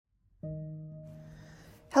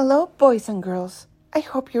Hello, boys and girls. I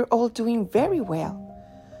hope you're all doing very well.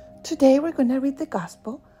 Today we're going to read the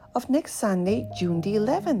Gospel of next Sunday, June the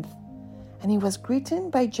 11th, and it was written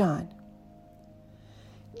by John.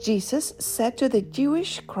 Jesus said to the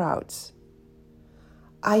Jewish crowds,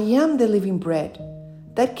 "I am the living bread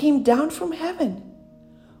that came down from heaven.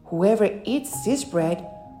 Whoever eats this bread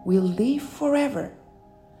will live forever.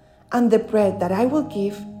 And the bread that I will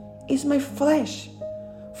give is my flesh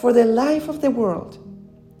for the life of the world."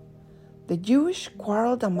 The Jews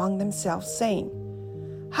quarreled among themselves, saying,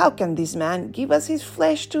 "How can this man give us his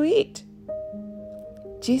flesh to eat?"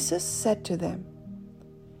 Jesus said to them,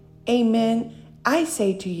 "Amen, I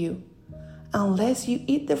say to you, unless you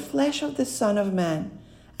eat the flesh of the Son of Man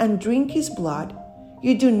and drink his blood,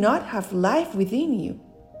 you do not have life within you.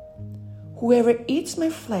 Whoever eats my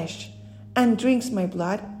flesh and drinks my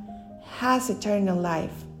blood has eternal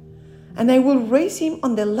life, and I will raise him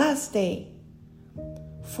on the last day.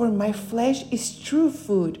 For my flesh is true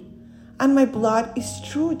food, and my blood is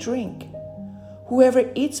true drink. Whoever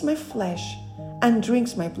eats my flesh and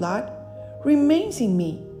drinks my blood remains in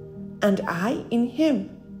me, and I in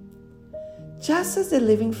him. Just as the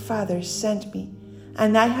living Father sent me,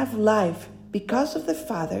 and I have life because of the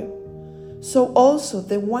Father, so also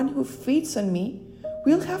the one who feeds on me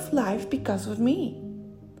will have life because of me.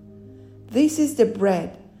 This is the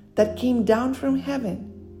bread that came down from heaven.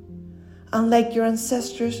 Unlike your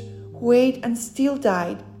ancestors who ate and still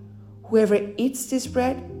died, whoever eats this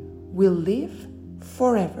bread will live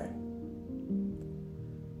forever."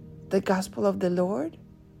 The Gospel of the Lord.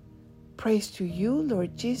 Praise to you,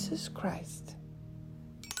 Lord Jesus Christ.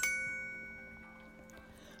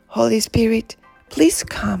 Holy Spirit, please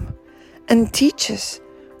come and teach us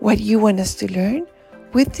what you want us to learn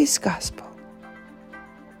with this Gospel.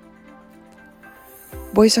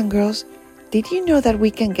 Boys and girls, did you know that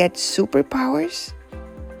we can get superpowers?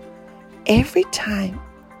 Every time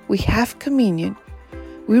we have communion,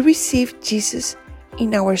 we receive Jesus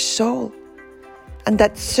in our soul, and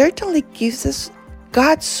that certainly gives us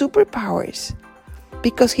God's superpowers,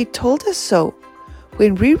 because He told us so.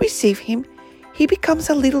 When we receive Him, He becomes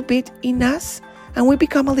a little bit in us, and we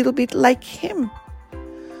become a little bit like Him.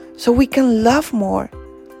 So we can love more,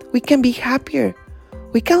 we can be happier,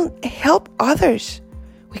 we can help others,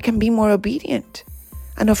 we can be more obedient,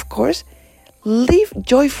 and of course, live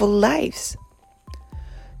joyful lives.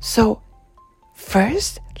 So,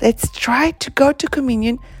 first, let's try to go to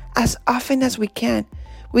communion as often as we can,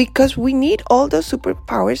 because we need all those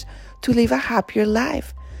superpowers to live a happier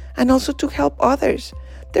life and also to help others.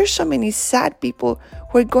 There's so many sad people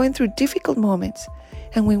who are going through difficult moments,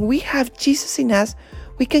 and when we have Jesus in us,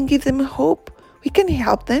 we can give them hope, we can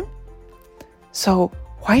help them. So,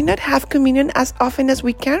 why not have communion as often as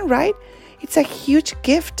we can, right? It's a huge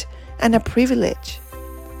gift and a privilege.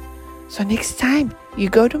 So next time you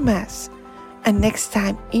go to Mass, and next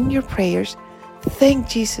time in your prayers, thank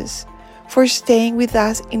Jesus for staying with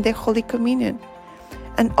us in the Holy Communion.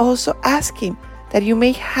 And also ask Him that you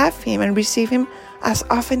may have Him and receive Him as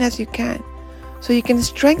often as you can, so you can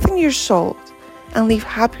strengthen your souls and live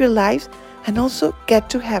happier lives and also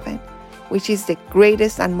get to heaven, which is the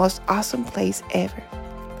greatest and most awesome place ever.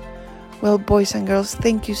 Well, boys and girls,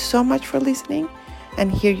 thank you so much for listening,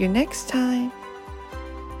 and hear you next time.